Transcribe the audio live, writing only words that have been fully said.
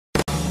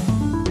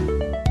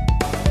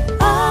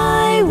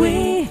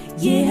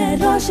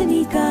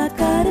रोशनी का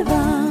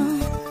कारवां।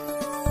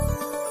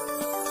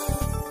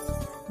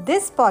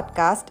 This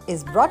podcast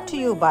is brought to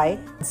you by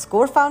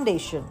Score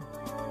Foundation.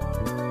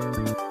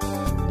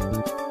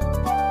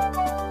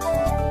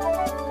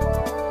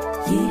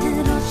 ये है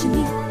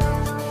रोशनी,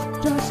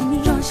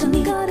 रोशनी,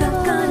 रोशनी का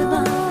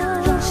कारवां,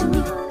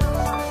 रोशनी।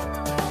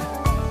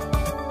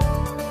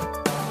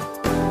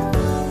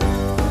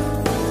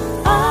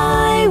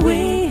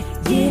 Highway,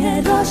 ये है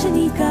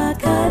रोशनी का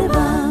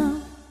कारवां।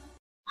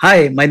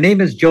 Hi, my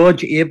name is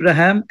George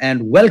Abraham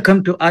and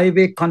welcome to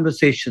iWay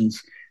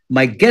Conversations.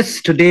 My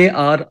guests today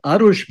are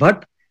Arush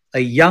Bhatt, a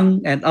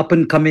young and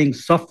up-and-coming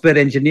software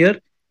engineer,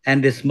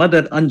 and his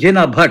mother,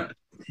 Anjana Bhatt.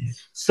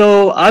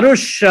 So,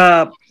 Arush,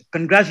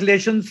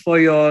 congratulations for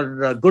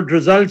your good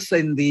results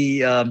in the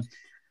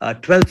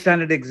 12th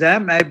standard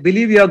exam. I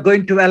believe you are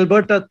going to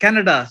Alberta,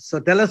 Canada. So,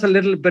 tell us a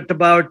little bit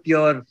about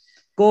your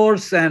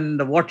course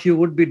and what you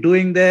would be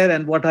doing there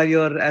and what are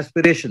your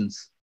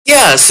aspirations.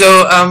 Yeah,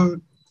 so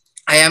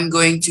I am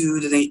going to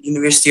the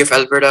University of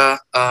Alberta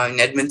in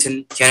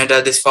Edmonton,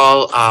 Canada this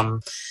fall.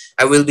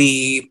 I will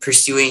be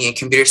pursuing a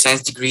computer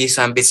science degree,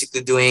 so I'm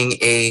basically doing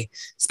a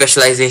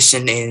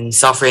specialization in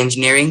software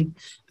engineering.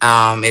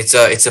 It's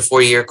a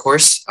 4-year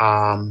course,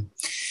 and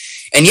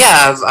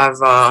yeah,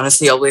 I've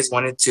honestly always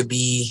wanted to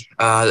be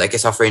like a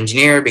software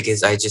engineer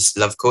because I just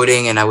love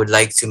coding, and I would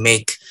like to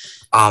make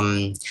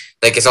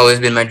like it's always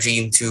been my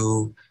dream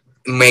to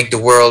make the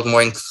world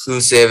more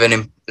inclusive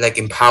and like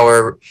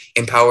empowered,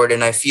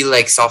 and I feel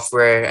like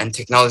software and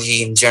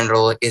technology in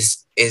general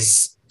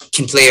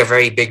can play a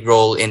very big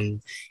role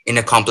in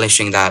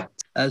accomplishing that.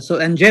 So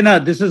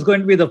Anjana, this is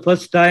going to be the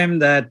first time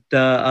that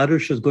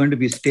Arush is going to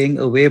be staying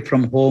away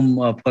from home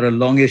for a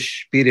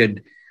longish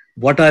period.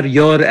 What are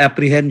your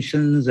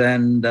apprehensions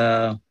and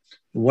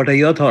what are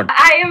your thoughts?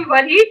 I am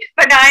worried,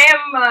 but I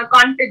am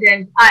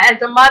confident.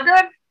 As a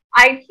mother,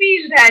 I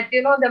feel that,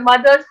 the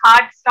mother's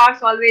heart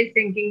starts always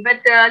thinking.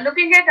 But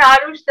looking at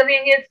Arush, the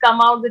way he has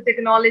come out with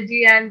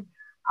technology, and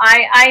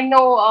I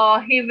know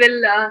he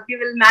will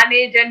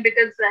manage, and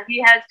because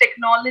he has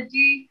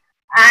technology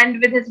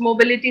and with his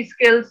mobility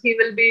skills, he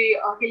will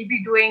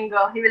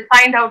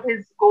find out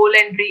his goal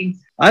and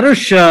dreams.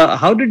 Arush,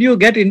 how did you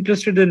get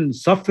interested in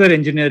software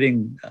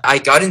engineering? I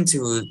got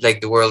into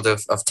like the world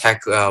of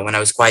tech when I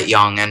was quite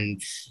young,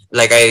 and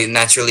like I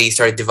naturally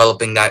started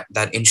developing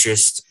that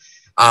interest.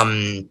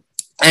 And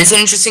it's an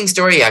interesting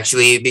story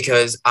actually,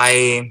 because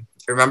I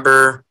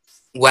remember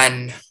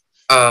when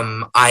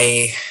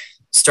I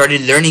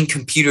started learning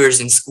computers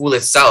in school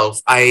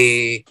itself.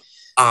 I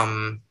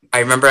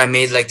remember I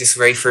made like this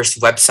very first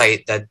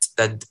website that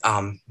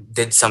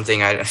did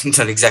something. I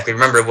don't exactly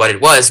remember what it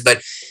was,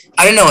 but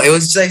I don't know. It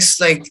was just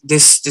like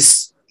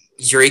this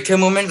eureka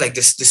moment, like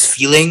this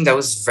feeling that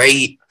was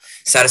very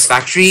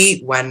satisfactory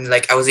when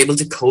like I was able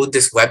to code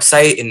this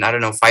website in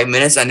 5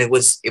 minutes, and it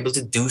was able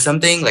to do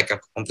something, like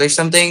accomplish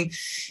something,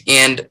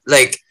 and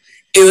like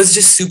it was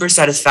just super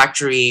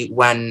satisfactory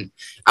when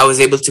I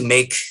was able to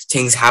make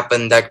things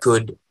happen that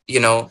could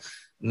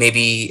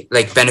maybe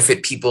like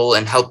benefit people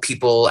and help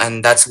people,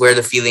 and that's where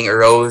the feeling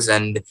arose.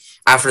 And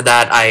after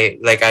that, I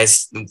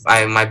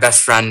my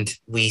best friend,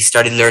 we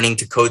started learning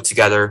to code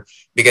together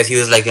because he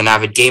was like an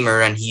avid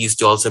gamer, and he used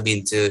to also be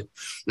into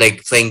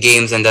like playing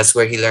games, and that's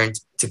where he learned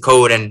to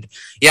code. And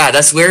yeah,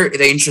 that's where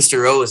the interest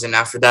arose. And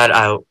after that,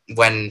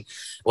 when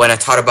I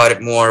thought about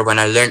it more, when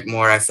I learned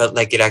more, I felt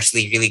like it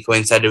actually really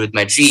coincided with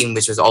my dream,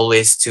 which was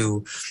always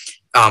to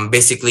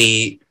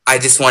basically, I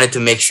just wanted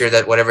to make sure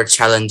that whatever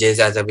challenges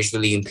as a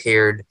visually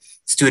impaired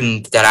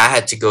student that I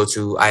had to go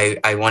through,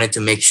 I wanted to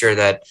make sure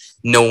that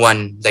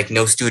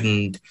no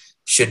student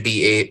should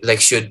be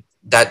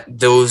that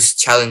those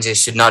challenges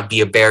should not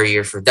be a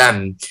barrier for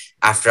them.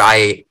 After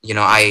I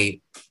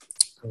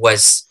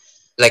was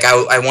like,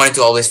 I wanted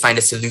to always find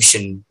a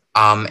solution.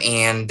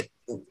 And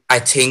I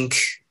think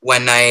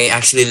when I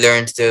actually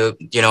learned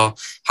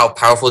how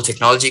powerful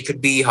technology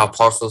could be, how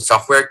powerful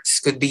software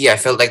could be, I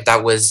felt like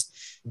that's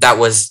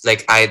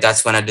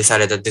when I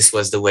decided that this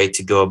was the way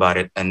to go about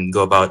it and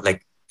go about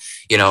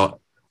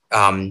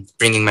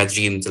bringing my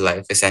dream to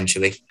life,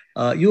 essentially.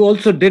 You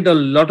also did a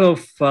lot of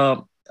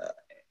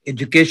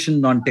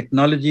education on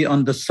technology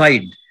on the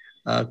side.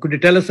 Could you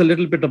tell us a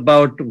little bit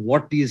about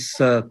what these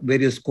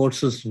various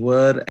courses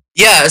were?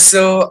 Yeah,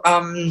 so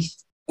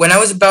when I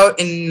was about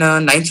in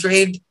 9th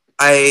grade,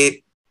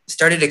 I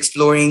started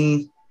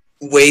exploring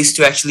ways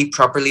to actually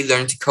properly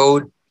learn to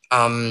code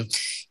and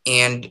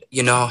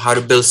how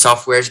to build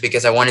softwares,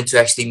 because I wanted to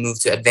actually move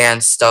to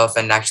advanced stuff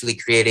and actually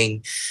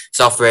creating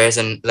softwares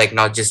and like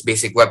not just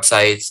basic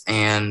websites.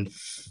 And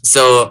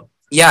so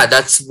yeah,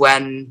 that's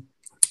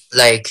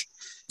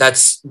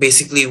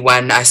basically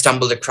when I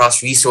stumbled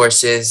across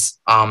resources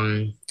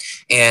and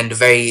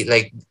very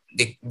like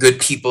the good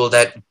people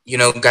that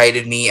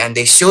guided me, and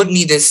they showed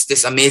me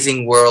this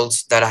amazing world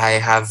that I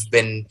have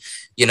been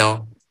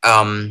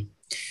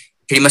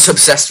pretty much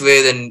obsessed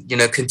with and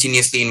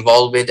continuously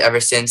involved with ever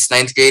since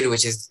 9th grade,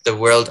 which is the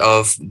world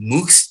of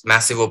MOOCs,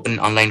 massive open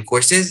online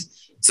courses.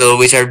 So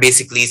which are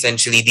basically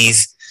essentially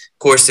these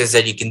courses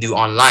that you can do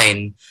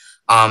online.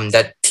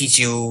 that teach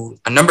you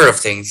a number of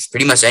things,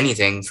 pretty much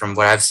anything from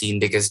what I've seen,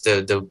 because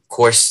the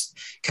course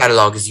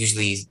catalog is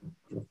usually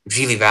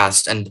really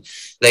vast, and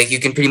like you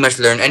can pretty much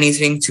learn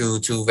anything to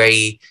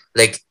very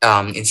like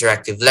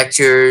interactive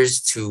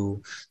lectures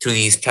to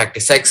these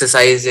practice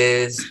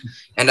exercises,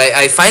 and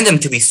I find them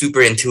to be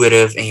super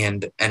intuitive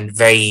and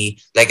very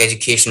like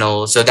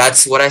educational. So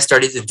that's what I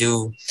started to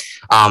do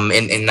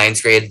in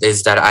ninth grade,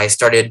 is that I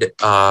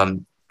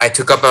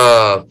took up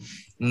a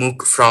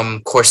MOOC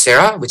from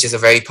Coursera, which is a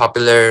very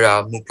popular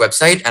MOOC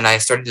website, and I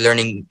started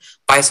learning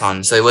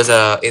Python. So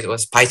it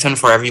was Python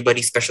for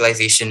Everybody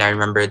specialization. I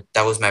remember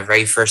that was my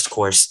very first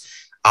course,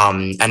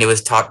 and it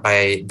was taught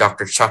by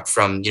Dr. Chuck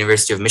from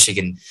University of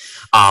Michigan,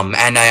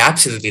 and I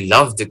absolutely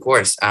loved the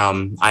course.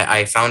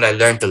 I found I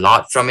learned a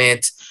lot from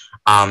it,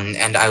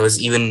 and I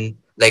was even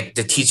like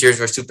the teachers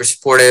were super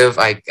supportive.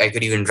 I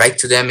could even write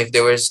to them if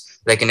there was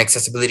like an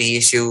accessibility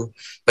issue.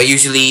 But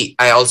usually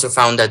I also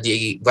found that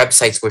the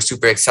websites were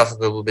super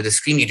accessible with the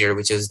screen reader,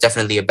 which is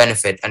definitely a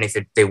benefit. And if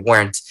they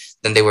weren't,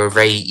 then they were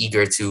very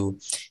eager to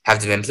have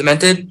them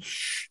implemented.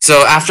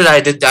 So after I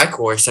did that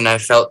course and I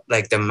felt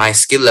like my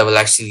skill level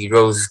actually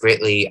rose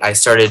greatly, I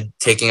started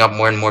taking up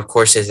more and more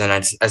courses, and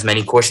as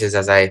many courses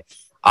as I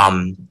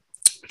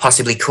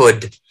possibly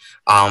could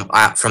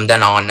from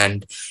then on.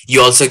 And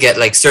you also get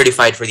like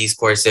certified for these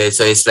courses,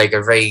 so it's like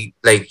a very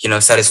like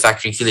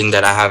satisfactory feeling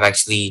that I have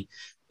actually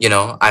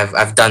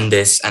I've done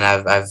this and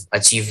I've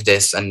achieved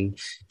this. And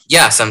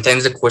yeah,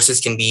 sometimes the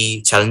courses can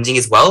be challenging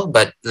as well,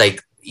 but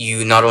like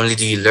you not only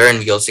do you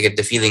learn, you also get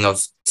the feeling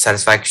of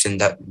satisfaction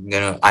that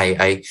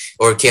I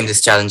overcame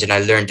this challenge and I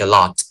learned a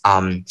lot.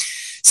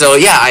 So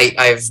yeah,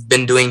 I've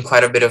been doing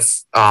quite a bit of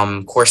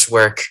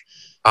coursework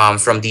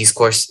from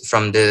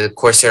the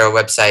Coursera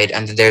website,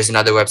 and there's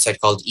another website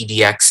called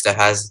EDX that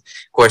has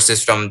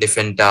courses from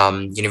different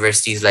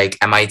universities like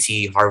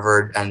MIT,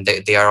 Harvard, and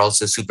they are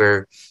also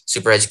super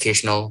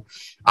educational.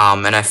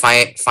 And I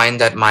find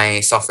that my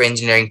software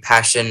engineering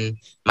passion,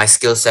 my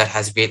skill set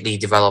has greatly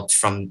developed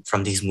from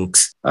these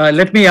MOOCs.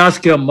 Let me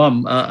ask your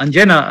mom,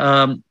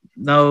 Anjana.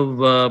 Now,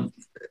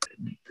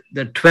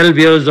 the 12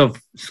 years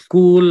of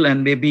school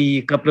and maybe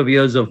a couple of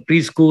years of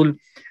preschool,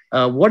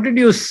 what did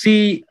you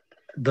see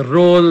the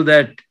role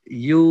that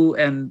you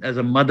and as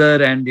a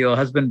mother and your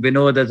husband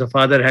Vinod as a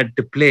father had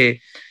to play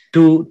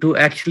to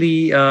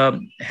actually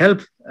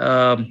help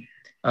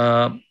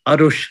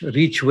Arush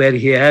reach where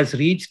he has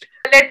reached?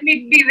 Let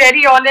me be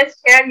very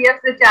honest here.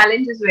 Yes, the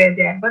challenges were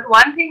there, but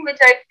one thing which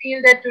I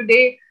feel that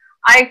today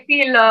I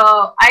feel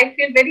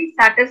very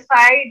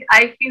satisfied.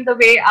 I feel the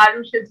way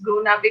Arush has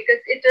grown up,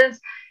 because it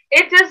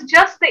is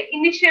just the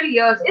initial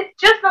years. It's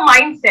just the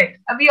mindset.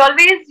 We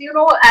always,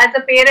 as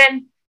a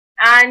parent,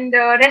 and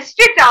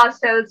restrict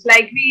ourselves,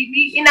 like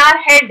we in our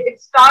head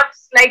it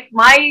starts like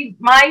my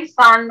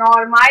son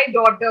or my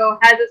daughter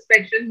has a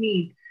special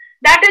need.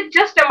 That is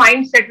just a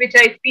mindset which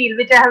I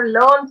have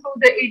learned through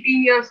the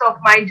 18 years of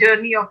my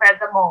journey of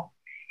as a mom.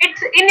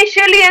 It's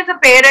initially as a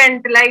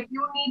parent, like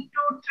you need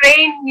to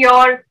train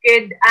your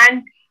kid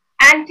and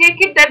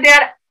take it that they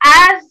are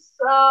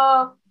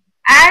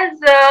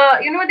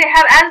they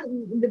have as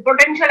the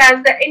potential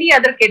as any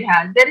other kid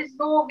has. There is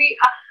no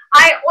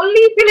I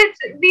only feel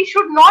we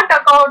should not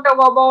account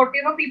about,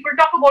 people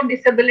talk about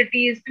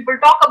disabilities, people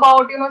talk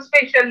about,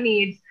 special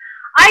needs.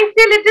 I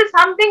feel it is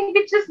something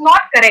which is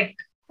not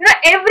correct.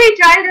 Every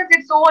child has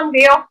its own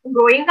way of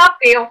growing up,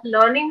 way of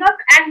learning up,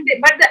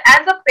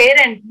 as a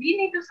parent, we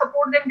need to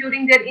support them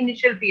during their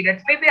initial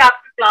periods. Maybe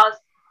after class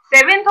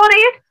 7th or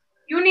 8th,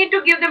 you need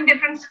to give them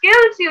different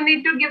skills, you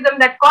need to give them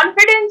that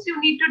confidence, you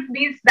need to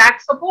be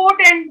that support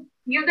and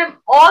give them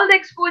all the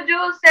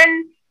exposures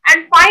and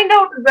find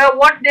out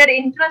what their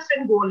interest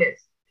and goal is,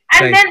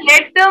 and then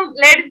let them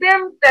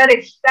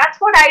flourish. That's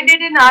what I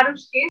did in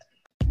Arush's case.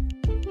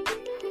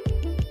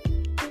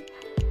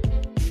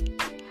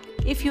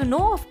 If you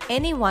know of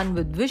anyone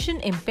with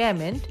vision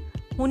impairment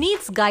who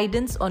needs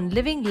guidance on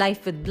living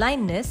life with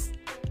blindness,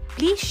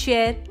 please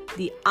share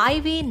the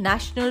iWay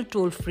National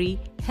Toll-Free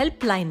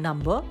Helpline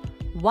number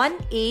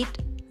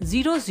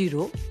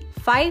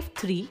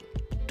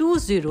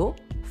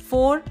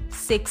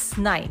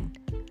 1800-5320-469.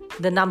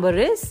 The number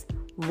is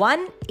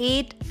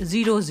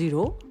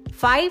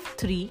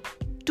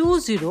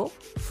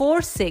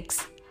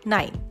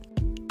 1800-5320-469.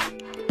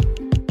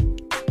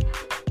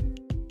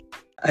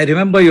 I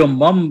remember your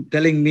mom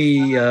telling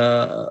me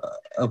a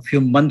few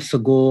months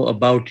ago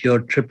about your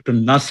trip to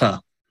NASA.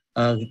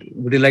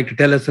 Would you like to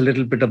tell us a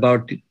little bit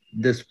about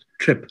this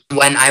trip?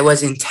 When I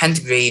was in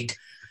 10th grade,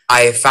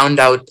 I found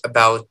out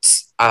about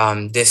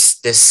this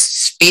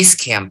space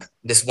camp,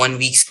 this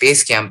 1-week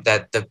space camp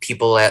that the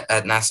people at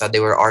NASA, they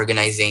were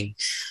organizing.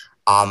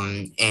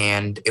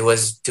 And it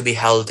was to be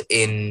held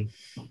in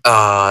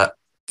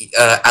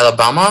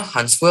Alabama,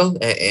 Huntsville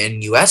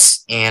in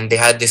US. And they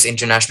had this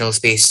International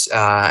Space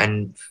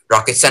and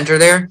Rocket Center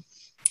there.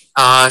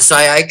 So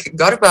I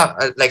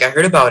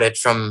heard about it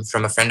from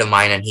a friend of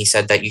mine, and he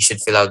said that you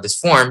should fill out this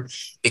form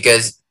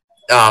because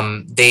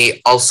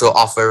they also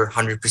offer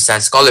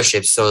 100%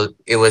 scholarships. So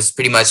it was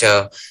pretty much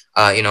a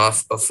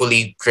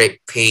fully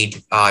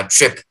paid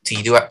trip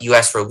to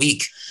US for a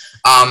week.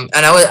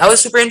 And I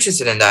was super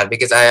interested in that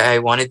because I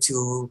wanted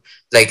to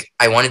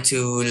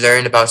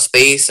learn about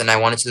space, and I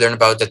wanted to learn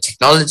about the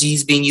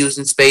technologies being used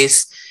in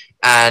space,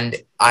 and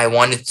I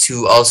wanted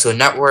to also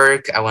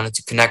network. I wanted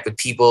to connect with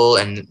people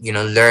and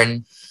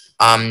learn.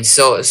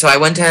 So I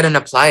went ahead and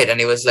applied,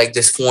 and it was like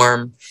this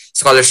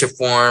scholarship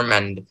form,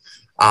 and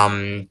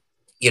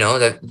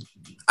that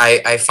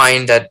I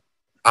find that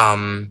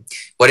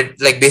what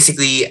it like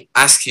basically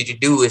asks you to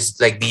do is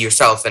like be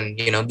yourself and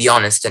be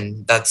honest,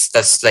 and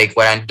that's like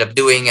what I ended up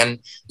doing. And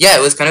yeah,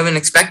 it was kind of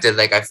unexpected.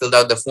 Like I filled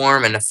out the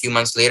form, and a few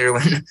months later,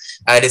 when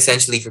I had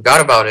essentially forgot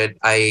about it,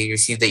 I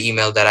received the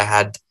email that I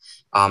had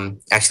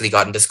actually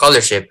gotten the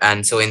scholarship.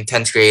 And so in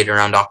 10th grade,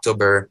 around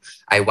October,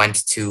 I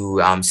went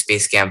to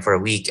space camp for a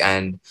week,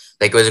 and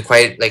like it was a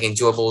quite like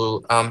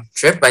enjoyable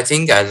trip. I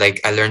think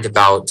I learned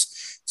about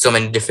so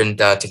many different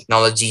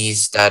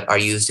technologies that are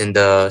used in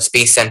the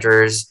space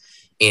centers,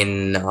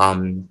 in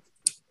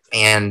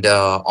and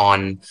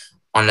on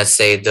let's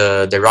say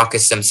the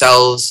rockets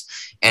themselves.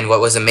 And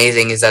what was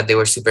amazing is that they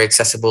were super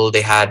accessible.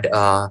 They had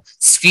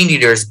screen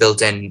readers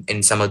built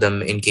in some of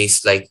them, in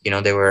case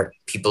there were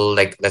people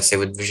like, let's say,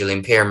 with visual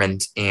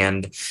impairment,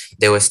 and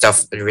there was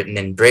stuff written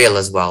in Braille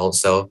as well.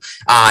 So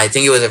I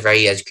think it was a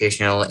very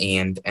educational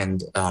and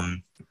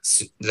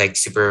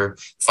super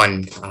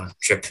fun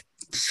trip.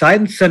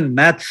 Science and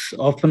maths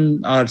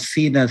often are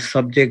seen as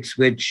subjects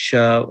which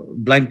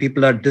blind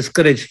people are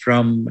discouraged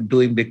from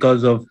doing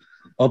because of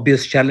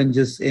obvious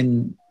challenges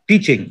in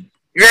teaching.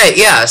 Right.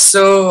 Yeah.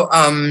 So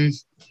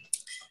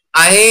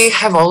I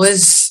have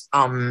always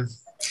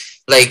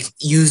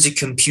used a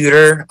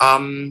computer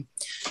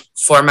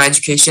for my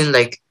education.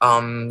 Like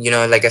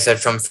I said,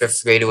 from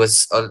 5th grade, it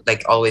was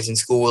always in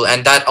school,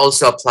 and that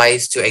also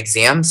applies to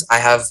exams. I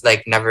have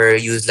never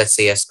used, let's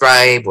say, a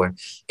scribe or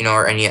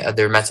or any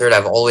other method.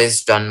 I've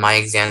always done my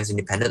exams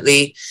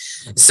independently.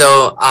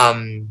 So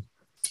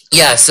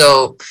yeah,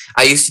 so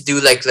I used to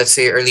do, let's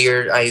say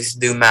earlier, I used to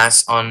do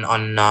maths on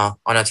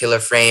a Taylor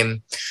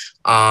frame.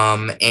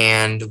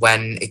 And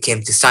when it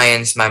came to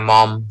science, my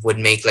mom would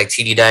make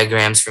 3D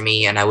diagrams for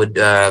me, and I would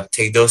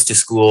take those to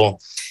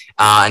school,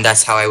 and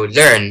that's how I would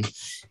learn.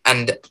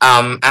 And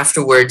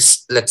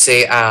afterwards, let's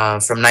say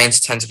from 9th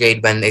to 10th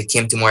grade, when it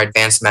came to more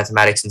advanced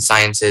mathematics and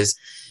sciences,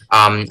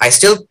 I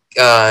still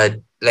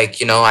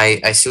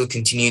I still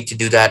continued to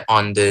do that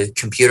on the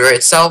computer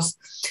itself.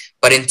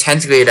 But in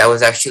 10th grade, I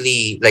was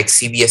actually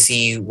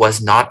CBSE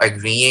was not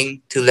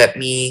agreeing to let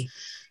me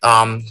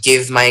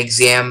give my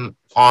exam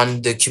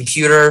on the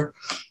computer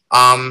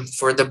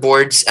for the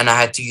boards, and I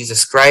had to use a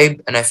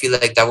scribe. And I feel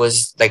like that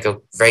was a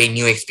very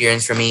new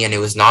experience for me, and it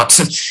was not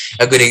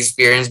a good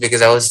experience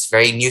because I was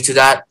very new to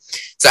that.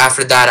 So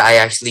after that, I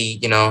actually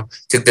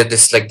took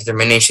this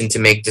determination to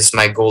make this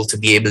my goal, to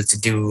be able to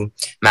do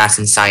math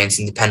and science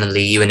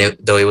independently,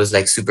 though it was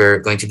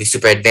going to be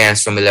super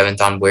advanced from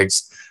 11th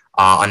onwards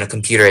on a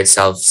computer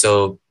itself.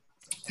 So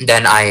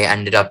then I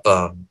ended up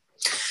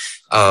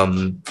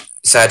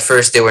so at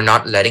first they were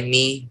not letting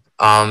me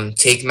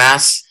take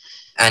maths,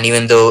 and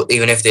even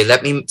if they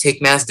let me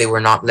take maths, they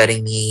were not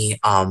letting me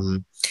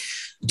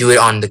do it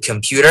on the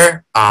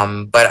computer.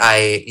 But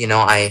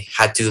I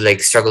had to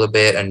struggle a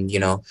bit and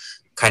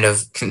kind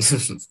of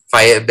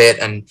fight a bit,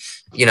 and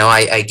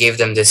I gave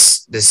them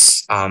this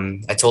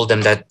I told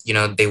them that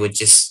they would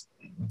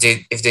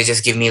if they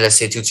just give me, let's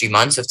say, 2-3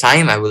 months of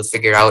time, I will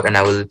figure out and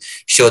I will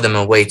show them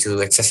a way to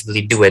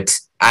accessibly do it.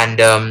 And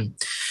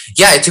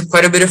yeah, it took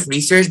quite a bit of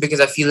research, because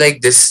I feel like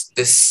this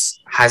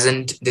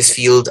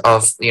field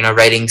of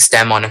writing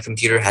STEM on a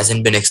computer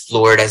hasn't been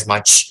explored as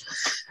much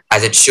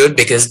as it should,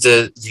 because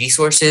the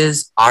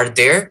resources are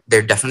there.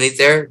 They're definitely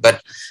there,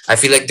 but I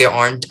feel like they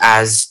aren't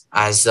as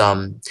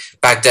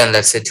back then,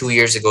 let's say 2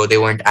 years ago, they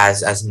weren't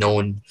as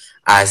known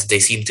as they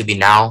seem to be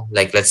now.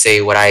 Let's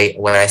say what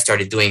I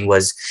started doing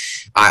was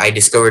I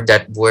discovered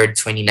that Word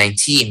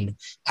 2019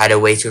 had a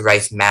way to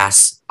write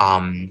maths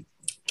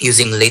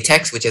using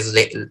LaTeX, which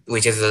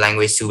is a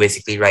language to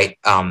basically write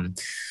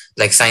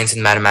science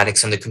and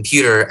mathematics on the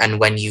computer. And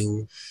when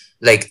you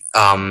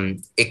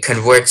it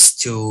converts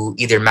to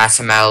either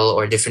MathML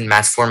or different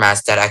math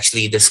formats that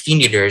actually the screen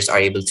readers are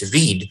able to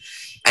read.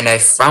 And I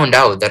found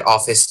out that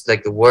Office, the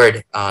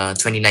Word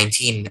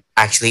 2019,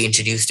 actually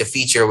introduced a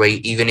feature where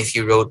even if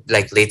you wrote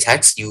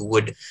LaTeX, it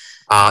would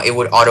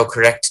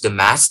autocorrect the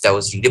maths that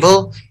was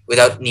readable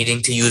without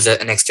needing to use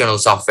an external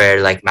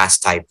software like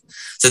MathType.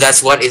 So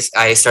that's what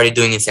I started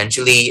doing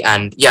essentially.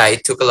 And yeah,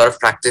 it took a lot of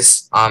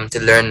practice to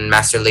learn and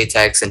master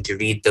LaTeX and to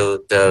read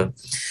the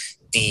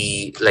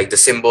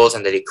symbols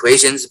and the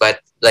equations.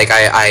 But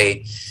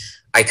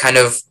I kind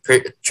of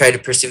try to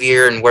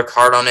persevere and work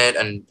hard on it,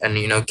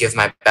 and give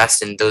my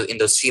best. And in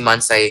those 3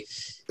 months, I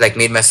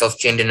made myself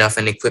trained enough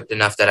and equipped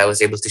enough that I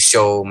was able to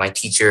show my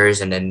teachers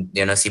and then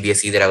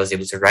CBSE that I was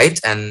able to write.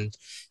 And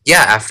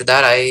yeah, after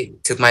that, I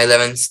took my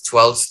 11th,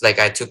 12th,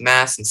 I took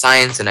math and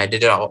science, and I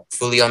did it all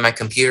fully on my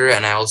computer.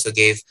 And I also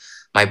gave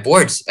my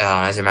boards,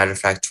 as a matter of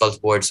fact,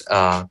 12 boards,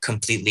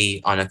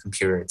 completely on a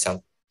computer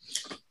itself.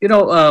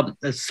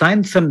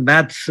 Science and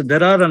maths,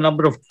 there are a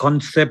number of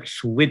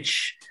concepts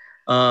which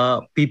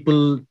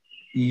people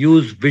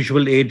use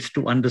visual aids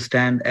to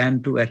understand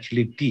and to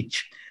actually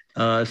teach,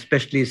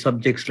 especially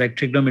subjects like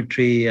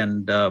trigonometry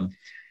and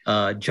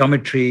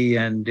geometry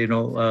and,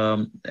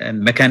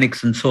 and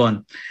mechanics and so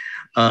on.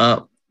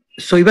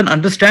 So even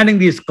understanding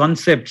these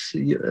concepts,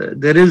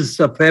 there is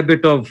a fair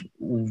bit of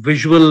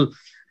visual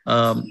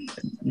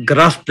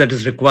grasp that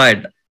is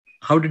required.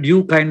 How did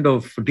you kind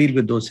of deal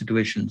with those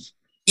situations?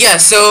 Yeah,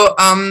 so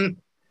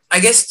I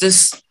guess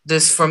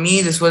this for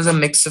me, this was a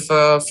mix of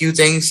a few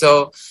things.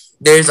 So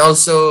there's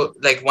also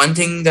like one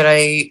thing that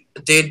I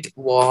did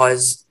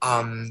was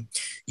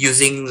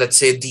using, let's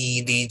say,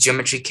 the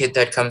geometry kit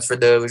that comes for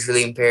the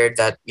visually impaired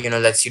that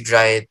lets you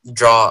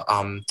draw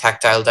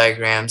tactile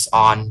diagrams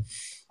on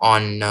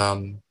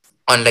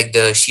like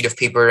the sheet of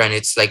paper, and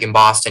it's like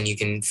embossed and you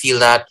can feel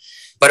that.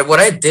 But what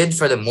I did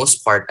for the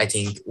most part, I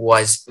think,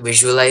 was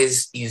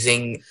visualize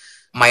using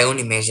my own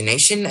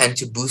imagination. And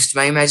to boost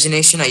my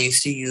imagination, I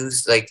used to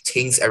use like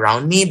things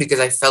around me because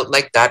I felt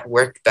like that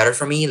worked better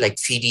for me, like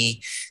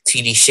 3D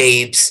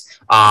shapes,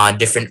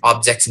 different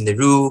objects in the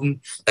room,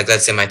 like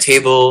let's say my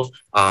table,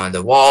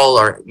 the wall,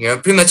 or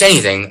pretty much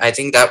anything. I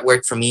think that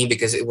worked for me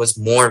because it was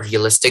more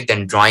realistic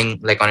than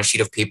drawing like on a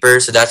sheet of paper.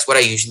 So that's what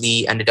I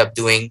usually ended up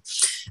doing.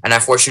 And I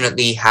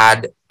fortunately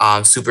had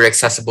super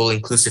accessible,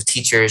 inclusive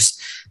teachers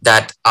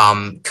that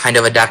kind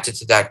of adapted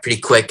to that pretty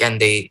quick, and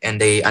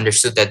they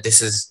understood that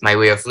this is my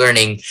way of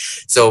learning.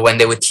 So when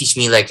they would teach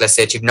me, like let's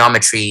say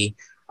trigonometry,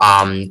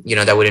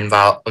 that would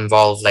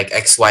involve like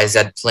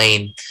XYZ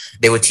plane,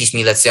 they would teach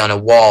me, let's say, on a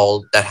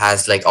wall that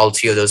has like all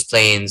three of those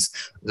planes,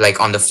 like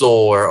on the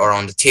floor or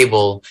on the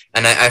table.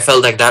 And I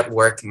felt like that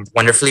worked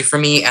wonderfully for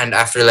me. And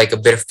after like a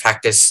bit of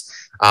practice,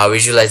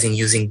 visualizing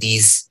using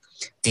these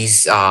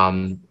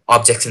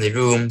objects in the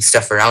room,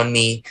 stuff around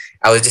me,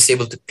 I was just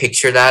able to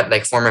picture that,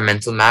 like form a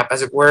mental map,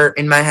 as it were,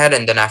 in my head.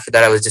 And then after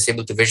that, I was just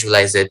able to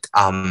visualize it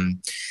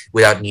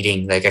without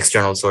needing like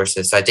external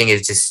sources. So I think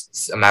it's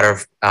just a matter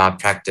of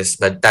practice,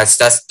 but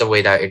that's the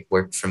way that it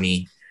worked for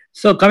me.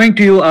 So coming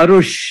to you,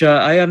 Arush,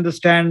 I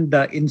understand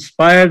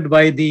inspired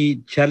by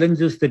the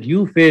challenges that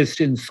you faced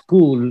in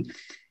school,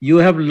 you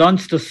have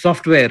launched a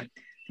software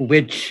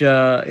which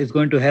is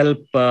going to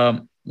help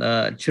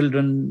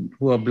children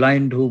who are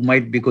blind who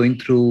might be going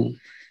through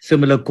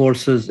similar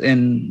courses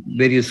in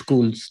various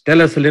schools.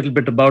 Tell us a little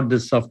bit about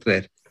this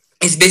software.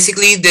 It's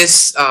basically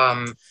this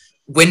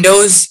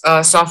Windows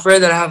software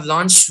that I have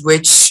launched,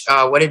 which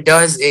what it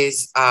does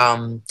is,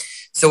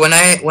 so when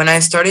I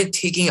started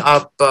taking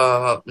up,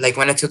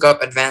 when I took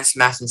up advanced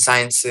math and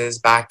sciences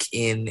back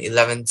in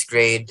 11th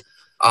grade,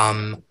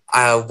 one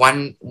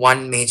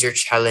major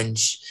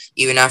challenge,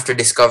 even after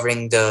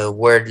discovering the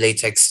word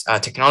LaTeX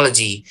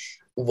technology,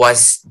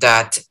 was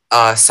that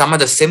some of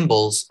the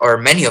symbols, or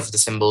many of the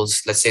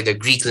symbols, let's say the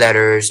Greek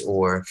letters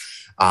or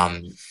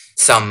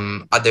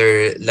some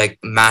other like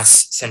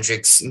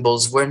math-centric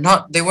symbols,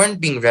 they weren't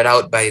being read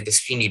out by the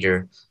screen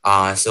reader.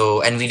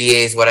 So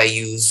NVDA is what I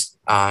use.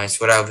 It's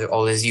what I've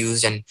always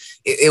used, and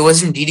it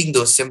wasn't reading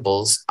those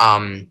symbols.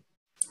 And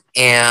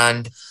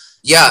I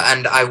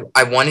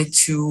wanted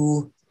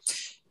to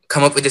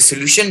come up with a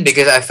solution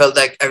because I felt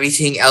like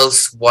everything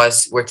else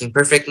was working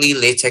perfectly.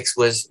 LaTeX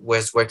was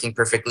working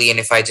perfectly. And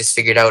if I just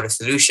figured out a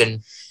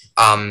solution,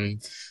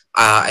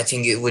 I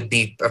think it would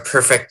be a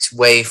perfect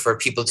way for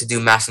people to do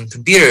math and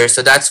computers.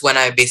 So that's when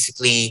I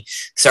basically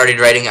started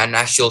writing an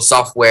actual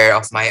software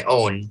of my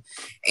own.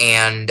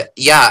 And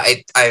yeah,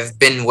 I've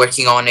been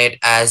working on it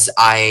as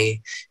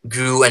I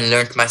grew and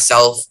learned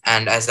myself,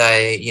 and as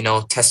I,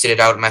 tested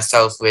it out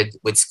myself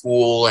with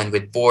school and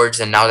with boards.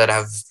 And now that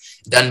I've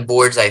done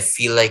boards, I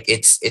feel like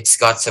it's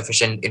got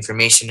sufficient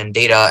information and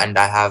data, and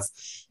I have,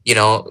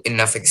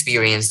 enough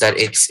experience that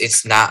it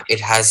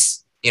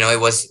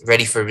was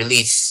ready for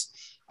release.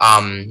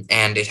 And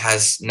it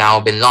has now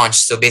been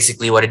launched. So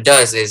basically what it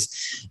does is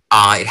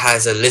it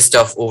has a list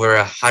of over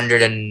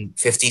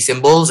 150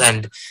 symbols,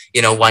 and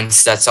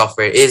once that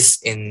software is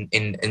in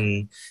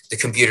the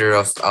computer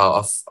of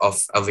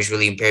a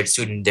visually impaired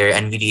student, their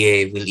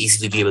NVDA will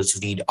easily be able to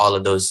read all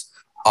of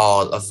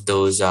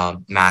those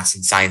maths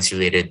and science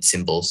related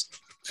symbols.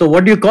 So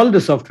what do you call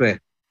the software?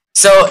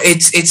 So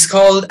it's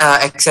called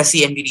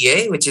Accessi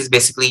NVDA, which is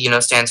basically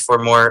stands for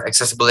More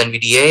Accessible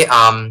NVDA.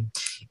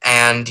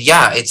 And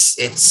yeah,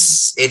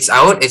 it's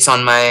out. It's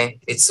on my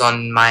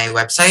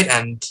website,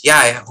 and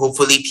yeah,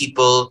 hopefully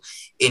people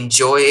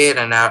enjoy it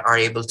and are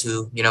able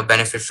to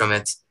benefit from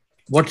it.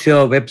 What's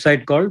your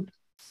website called?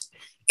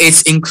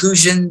 It's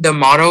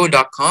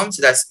inclusionthemotto.com.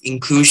 So that's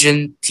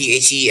inclusion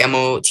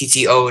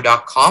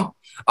THEMOTTO.com.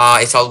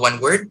 It's all one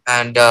word,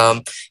 and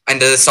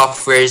the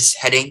software's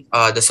heading,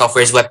 the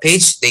software's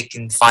webpage, they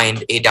can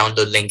find a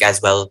download link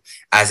as well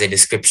as a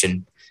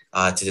description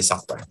to the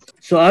software.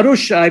 So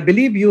Arush, I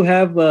believe you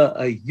have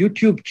a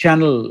YouTube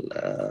channel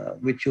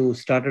which you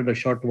started a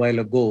short while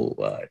ago.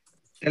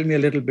 Tell me a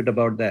little bit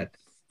about that.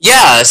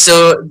 Yeah,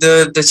 so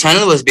the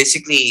channel was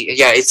basically,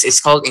 yeah,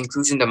 it's called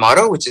Inclusion the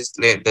Motto, which is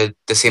the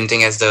same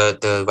thing as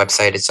the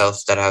website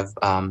itself that have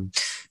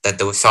that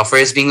the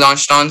software is being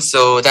launched on.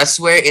 So that's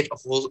where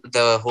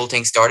the whole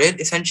thing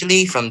started,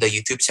 essentially, from the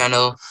YouTube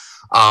channel.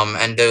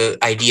 And the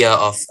idea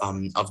of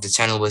the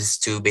channel was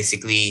to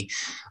basically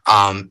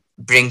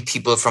bring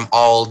people from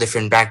all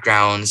different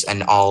backgrounds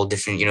and all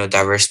different,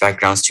 diverse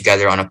backgrounds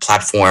together on a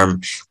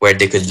platform where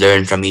they could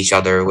learn from each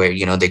other, where,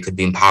 they could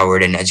be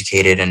empowered and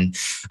educated. And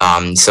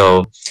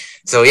so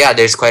yeah,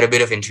 there's quite a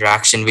bit of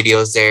interaction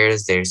videos there.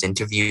 There's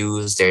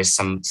interviews. There's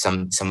some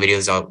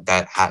videos out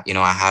that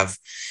I have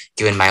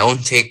given my own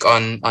take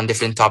on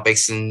different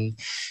topics. And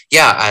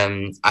yeah,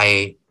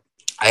 I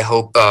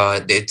hope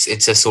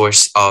it's a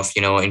source of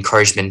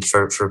encouragement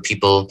for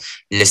people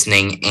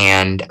listening.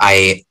 And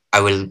I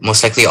will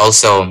most likely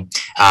also,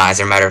 as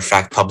a matter of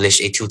fact,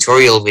 publish a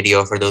tutorial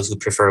video for those who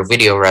prefer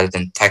video rather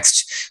than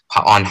text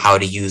on how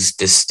to use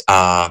this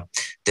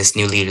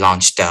newly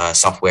launched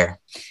software.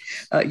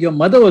 Your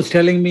mother was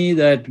telling me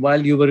that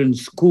while you were in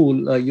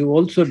school, you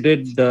also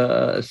did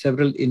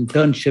several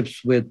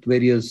internships with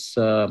various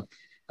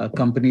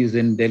companies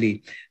in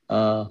Delhi.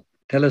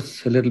 Tell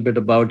us a little bit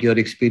about your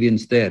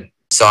experience there.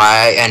 So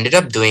I ended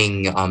up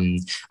doing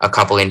a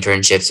couple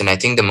internships, and I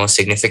think the most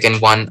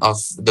significant one of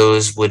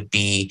those would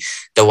be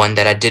the one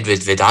that I did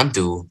with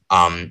Vedantu,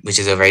 which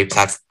is a very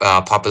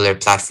popular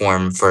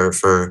platform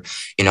for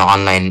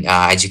online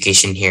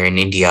education here in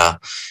India.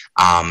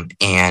 And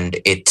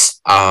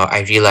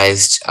I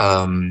realized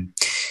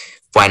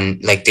when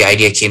the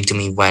idea came to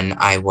me when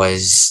I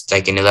was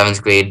in 11th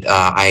grade.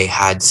 I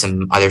had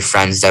some other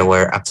friends that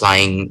were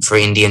applying for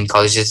Indian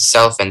colleges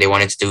itself, and they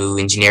wanted to do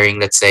engineering,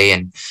 let's say,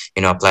 and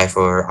apply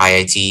for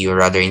IIT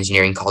or other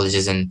engineering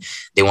colleges, and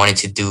they wanted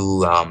to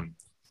do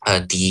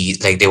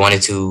they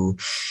wanted to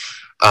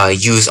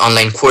use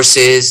online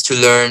courses to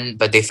learn,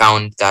 but they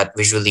found that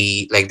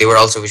visually, they were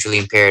also visually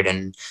impaired,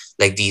 and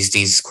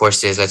these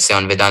courses, let's say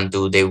on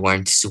Vedantu, they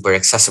weren't super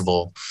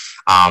accessible.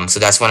 So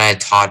that's when I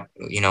thought,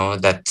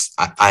 that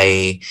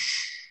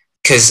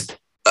because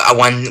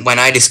when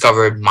I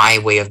discovered my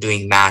way of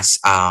doing maths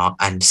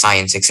and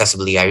science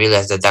accessibly, I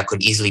realized that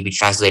could easily be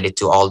translated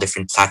to all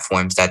different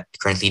platforms that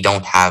currently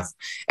don't have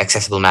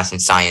accessible maths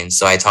and science.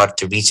 So I thought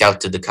to reach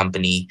out to the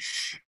company,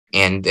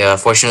 and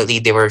fortunately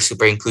they were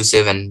super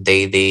inclusive, and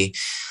they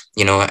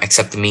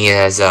accepted me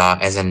as a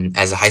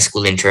high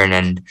school intern,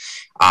 and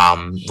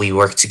we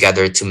worked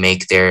together to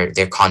make their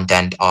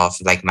content of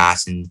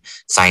math and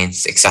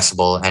science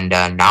accessible. And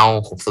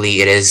now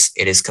hopefully it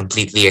is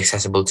completely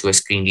accessible to a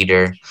screen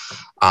reader.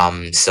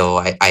 So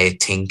I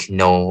think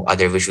no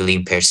other visually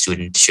impaired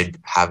student should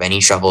have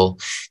any trouble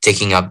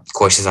taking up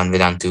courses on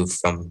Vedantu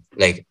from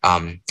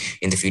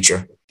in the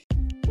future.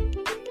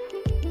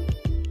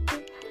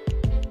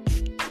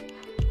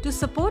 To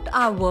support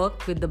our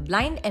work with the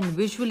blind and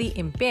visually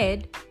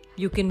impaired,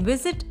 you can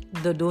visit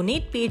the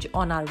donate page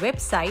on our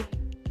website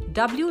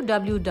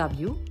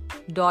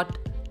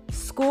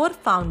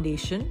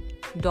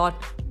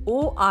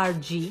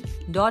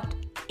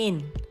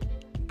www.scorefoundation.org.in.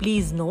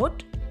 Please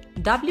note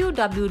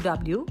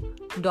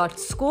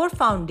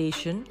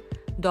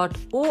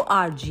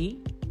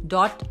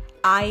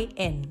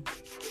www.scorefoundation.org.in.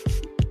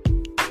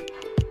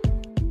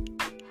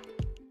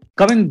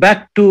 Coming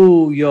back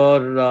to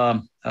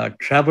your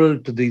travel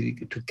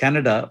to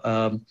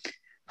Canada,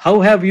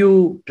 how have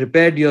you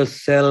prepared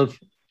yourself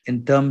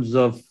in terms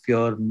of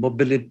your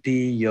mobility,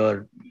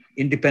 your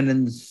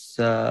independence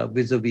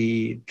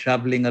vis-a-vis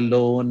traveling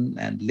alone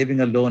and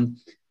living alone?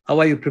 How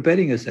are you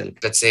preparing yourself?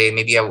 Let's say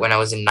maybe when I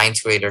was in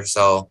 9th grade or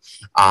so,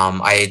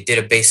 I did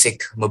a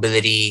basic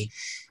mobility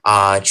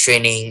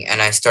training,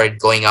 and I started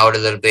going out a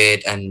little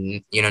bit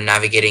and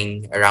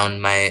navigating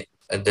around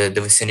the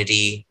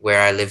vicinity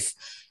where I live.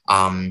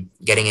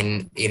 Getting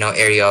in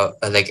area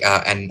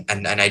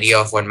an idea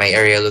of what my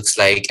area looks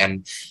like,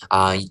 and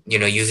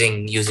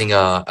using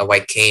a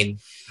white cane.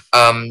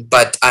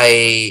 But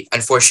I,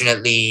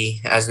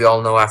 unfortunately, as we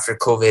all know, after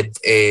COVID,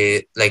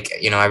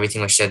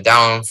 everything was shut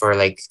down for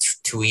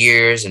 2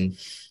 years, and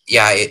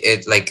yeah,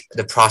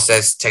 the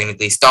process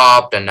technically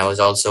stopped, and I was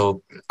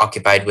also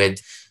occupied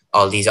with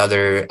all these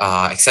other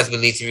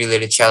accessibility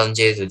related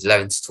challenges with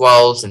 11th,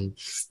 12th, and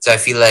so I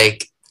feel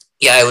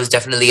yeah, it was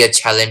definitely a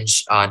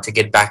challenge to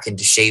get back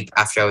into shape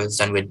after I was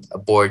done with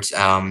boards.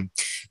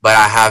 But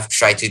I have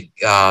tried to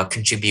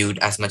contribute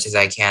as much as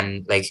I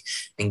can,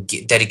 and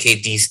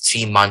dedicate these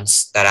 3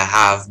 months that I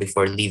have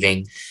before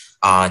leaving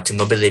to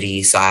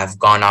mobility. So I've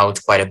gone out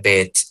quite a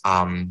bit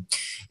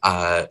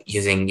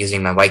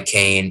using my white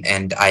cane,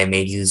 and I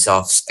made use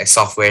of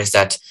softwares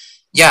that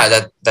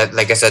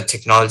like I said,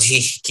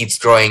 technology keeps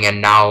growing,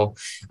 and now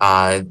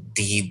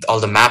all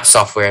the map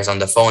softwares on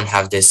the phone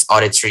have this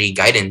auditory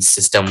guidance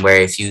system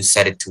where if you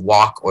set it to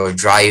walk or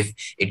drive,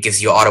 it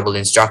gives you audible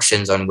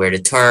instructions on where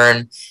to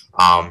turn,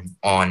 on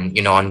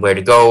where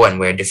to go and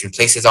where different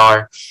places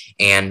are.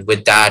 And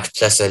with that,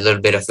 plus a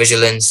little bit of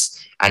vigilance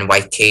and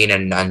white cane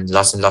and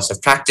lots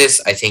of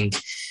practice, I think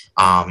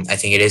I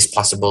think it is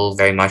possible,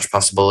 very much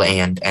possible,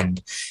 and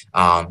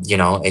you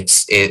know,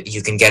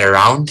 you can get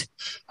around.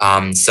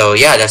 So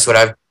yeah, that's what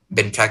I've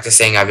been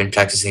practicing. I've been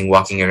practicing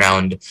walking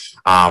around,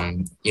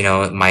 you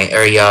know, my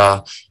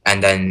area,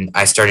 and then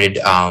I started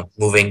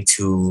moving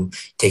to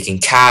taking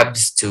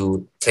cabs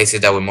to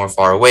places that were more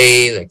far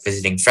away, like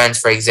visiting friends,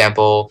 for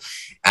example.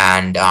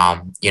 And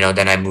you know,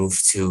 then I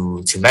moved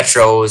to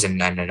metros, and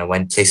then I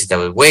went places that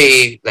were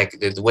way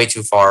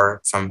too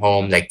far from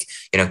home, like,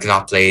 you know,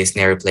 Connaught Place,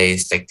 Nehru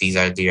Place. Like these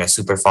are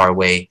super far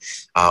away,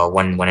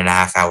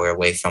 1.5 hour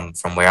away from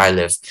where I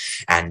live.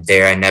 And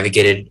there I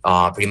navigated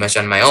pretty much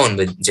on my own,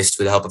 with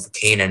the help of a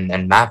cane and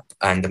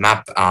the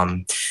map.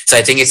 So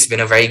I think it's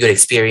been a very good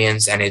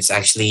experience, and it's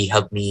actually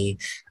helped me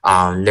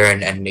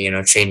learn and, you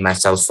know, train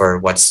myself for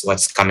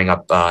what's coming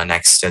up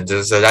next. So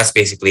that's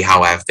basically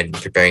how I've been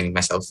preparing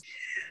myself.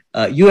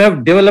 You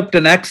have developed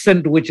an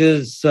accent which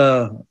is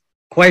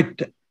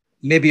quite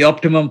maybe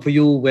optimum for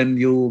you when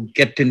you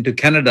get into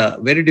Canada.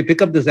 Where did you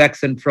pick up this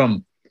accent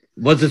from?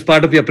 Was this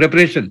part of your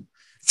preparation?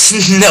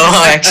 No,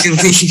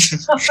 actually.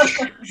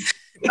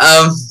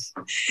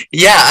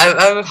 Yeah,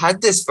 I've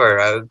had this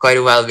for quite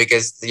a while,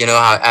 because, you know,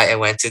 I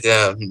went to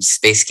the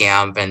space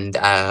camp, and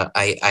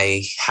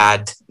I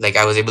had, like,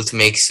 I was able to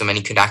make so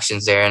many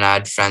connections there, and I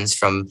had friends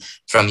from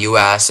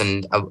US,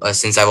 and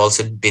since I've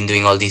also been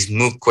doing all these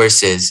MOOC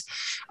courses,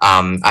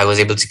 I was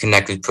able to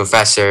connect with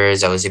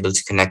professors. I was able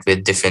to connect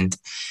with different,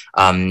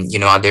 you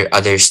know,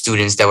 other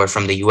students that were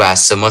from the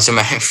US. So most of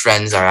my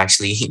friends are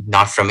actually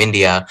not from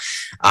India.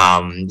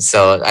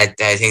 So I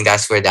think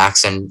that's where the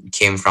accent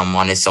came from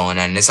on its own.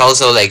 And it's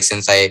also like,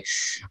 since I,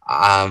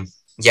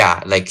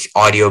 yeah, like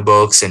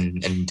audiobooks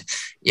and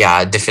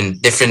yeah,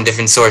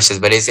 different sources,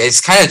 but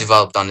it's kind of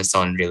developed on its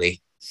own,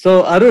 really.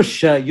 So,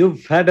 Arush,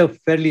 you've had a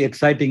fairly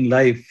exciting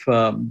life.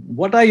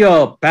 What are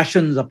your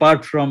passions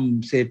apart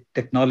from, say,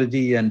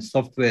 technology and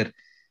software?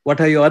 What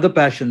are your other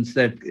passions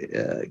that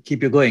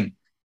keep you going?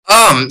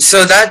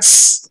 So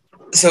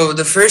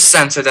the first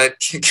answer that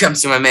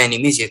comes to my mind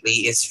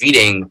immediately is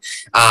reading.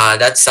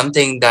 That's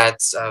something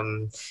that,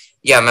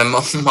 yeah, my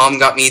mom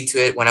got me into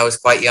it when I was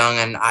quite young,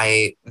 and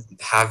I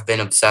have been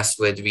obsessed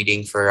with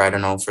reading for, I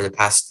don't know, for the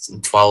past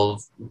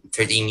 12,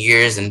 13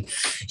 years. And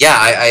yeah,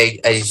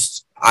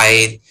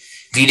 I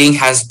reading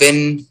has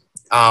been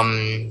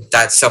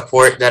that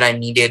support that I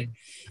needed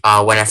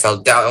when I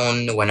felt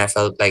down, when I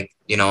felt like,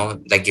 you know,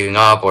 like giving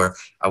up, or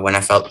when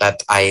I felt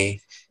that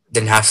I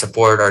didn't have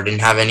support or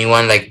didn't have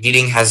anyone. Like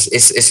reading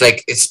it's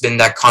like, it's been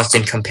that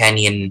constant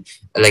companion.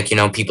 Like, you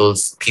know, people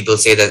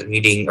say that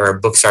reading or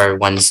books are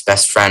one's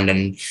best friend,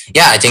 and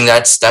yeah, I think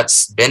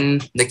that's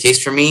been the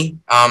case for me.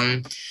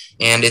 And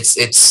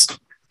it's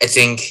I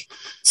think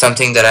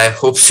something that I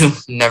hope to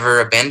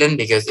never abandon,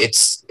 because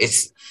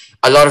it's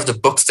a lot of the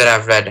books that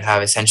I've read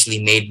have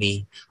essentially made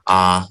me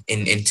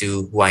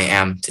into who I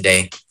am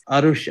today.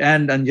 Arush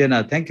and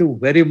Anjana, thank you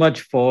very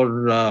much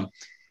for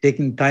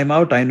taking time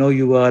out. I know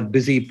you are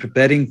busy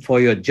preparing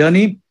for your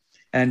journey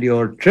and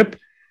your trip,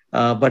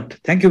 but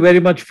thank you very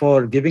much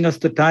for giving us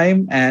the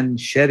time and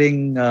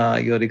sharing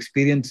your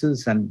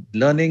experiences and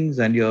learnings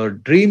and your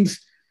dreams.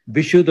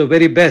 Wish you the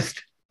very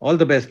best. All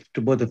the best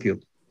to both of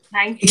you.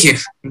 Thank you.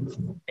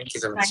 Thank you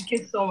so much. Thank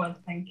you so much.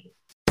 Thank you.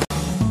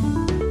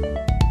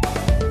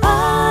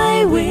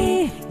 Highway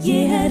ये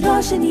है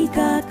रोशनी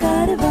का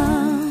कारवां.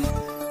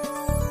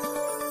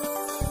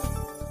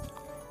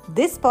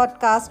 This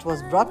podcast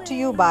was brought to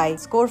you by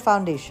Score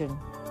Foundation.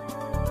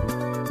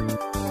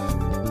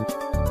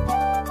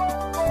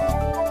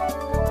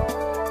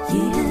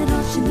 ये है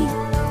रोशनी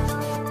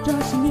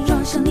रोशनी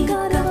रोशनी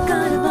का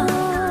कारवां.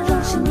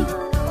 रोशनी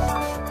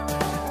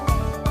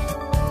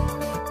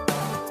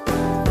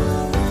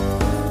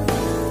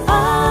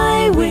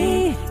highway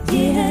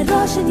ये है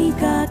रोशनी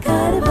का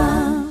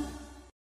कारवां.